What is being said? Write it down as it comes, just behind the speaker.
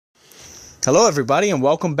Hello, everybody, and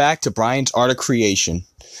welcome back to Brian's Art of Creation.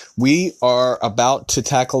 We are about to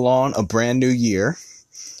tackle on a brand new year,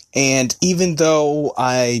 and even though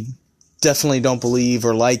I definitely don't believe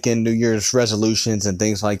or like in New Year's resolutions and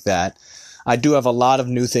things like that, I do have a lot of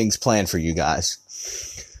new things planned for you guys.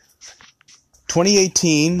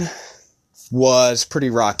 2018 was pretty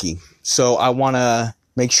rocky, so I want to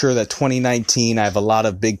make sure that 2019, I have a lot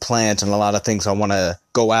of big plans and a lot of things I want to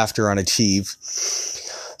go after and achieve.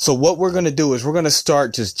 So what we're going to do is we're going to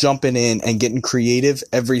start just jumping in and getting creative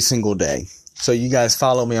every single day. So you guys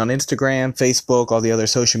follow me on Instagram, Facebook, all the other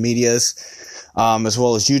social medias, as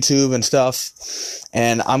well as YouTube and stuff.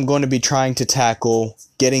 And I'm going to be trying to tackle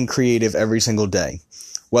getting creative every single day,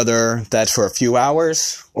 whether that's for a few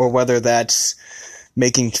hours or whether that's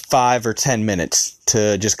making 5 or 10 minutes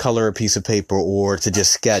to just color a piece of paper or to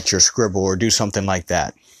just sketch or scribble or do something like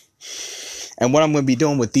that. And what I'm going to be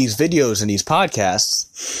doing with these videos and these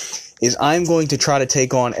podcasts is I'm going to try to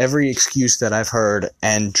take on every excuse that I've heard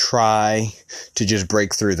and try to just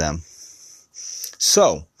break through them.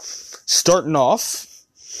 So, starting off,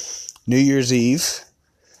 New Year's Eve,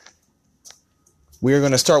 we are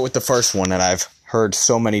going to start with the first one that I've heard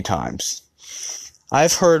so many times.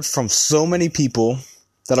 I've heard from so many people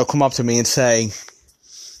that'll come up to me and say,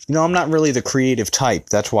 I'm not really the creative type.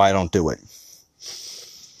 That's why I don't do it.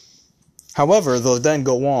 However, they'll then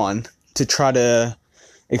go on to try to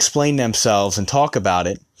explain themselves and talk about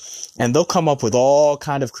it, and they'll come up with all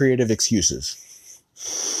kind of creative excuses.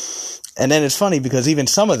 And then it's funny because even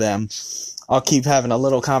some of them, I'll keep having a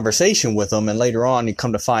little conversation with them, and later on you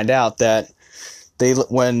come to find out that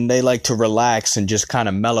when they like to relax and just kind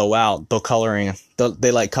of mellow out,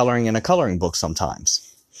 they like coloring in a coloring book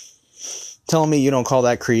sometimes. Telling me you don't call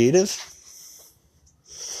that creative?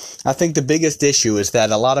 I think the biggest issue is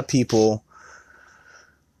that a lot of people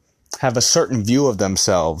have a certain view of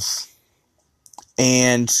themselves,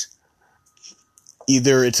 and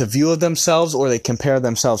either it's a view of themselves or they compare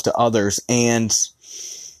themselves to others, and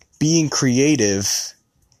being creative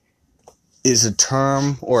is a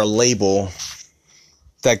term or a label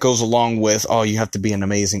that goes along with, you have to be an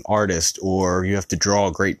amazing artist, or you have to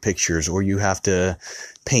draw great pictures, or you have to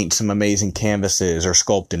paint some amazing canvases, or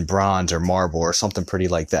sculpt in bronze or marble, or something pretty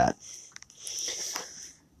like that.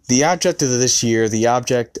 The object of this year, the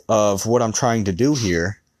object of what I'm trying to do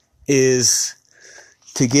here, is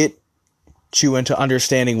to get you into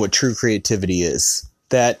understanding what true creativity is.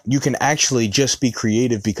 That you can actually just be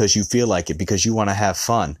creative because you feel like it, because you want to have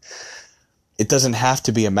fun. It doesn't have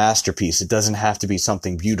to be a masterpiece. It doesn't have to be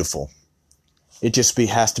something beautiful. It just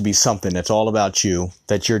has to be something that's all about you,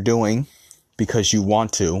 that you're doing because you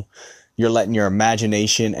want to. You're letting your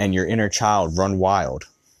imagination and your inner child run wild.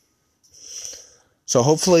 So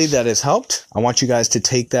hopefully that has helped. I want you guys to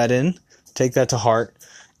take that to heart,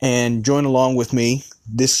 and join along with me.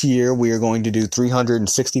 This year we are going to do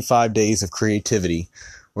 365 days of creativity.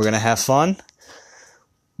 We're going to have fun.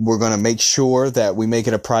 We're going to make sure that we make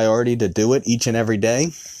it a priority to do it each and every day.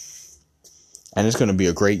 And it's going to be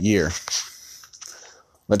a great year.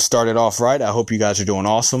 Let's start it off right. I hope you guys are doing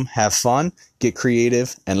awesome. Have fun, get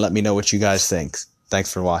creative, and let me know what you guys think.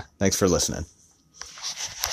 Thanks for listening.